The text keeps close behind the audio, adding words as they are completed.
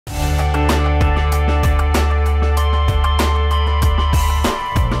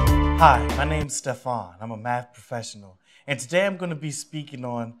Hi, my name's Stefan. I'm a math professional, and today I'm going to be speaking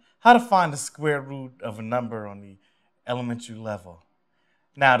on how to find the square root of a number on the elementary level.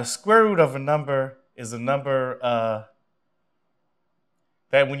 Now, the square root of a number is a number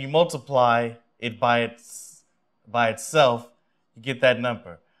that when you multiply it by itself, you get that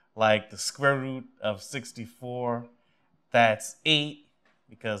number. Like the square root of 64, that's 8,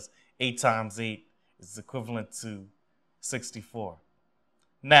 because 8 times 8 is equivalent to 64.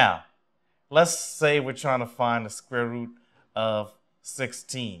 Now, let's say we're trying to find the square root of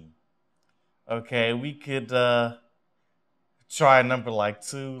 16. Okay, we could try a number like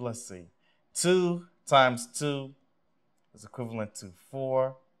 2. Let's see. 2 times 2 is equivalent to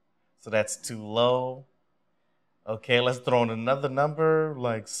 4. So that's too low. Okay, let's throw in another number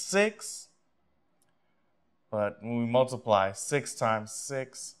like 6. But when we multiply 6 times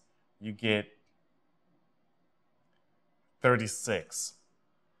 6, you get 36.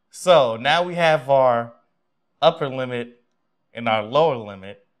 So now we have our upper limit and our lower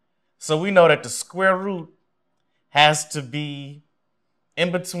limit. So we know that the square root has to be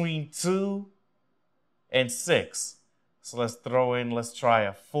in between 2 and 6. So let's try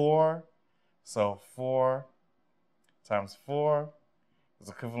a 4. So 4 times 4 is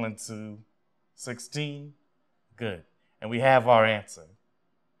equivalent to 16. Good. And we have our answer.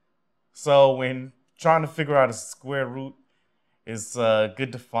 So when trying to figure out a square root, it's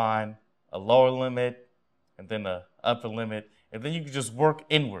good to find a lower limit and then an upper limit, and then you can just work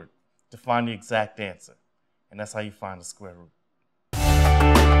inward to find the exact answer. And that's how you find the square root.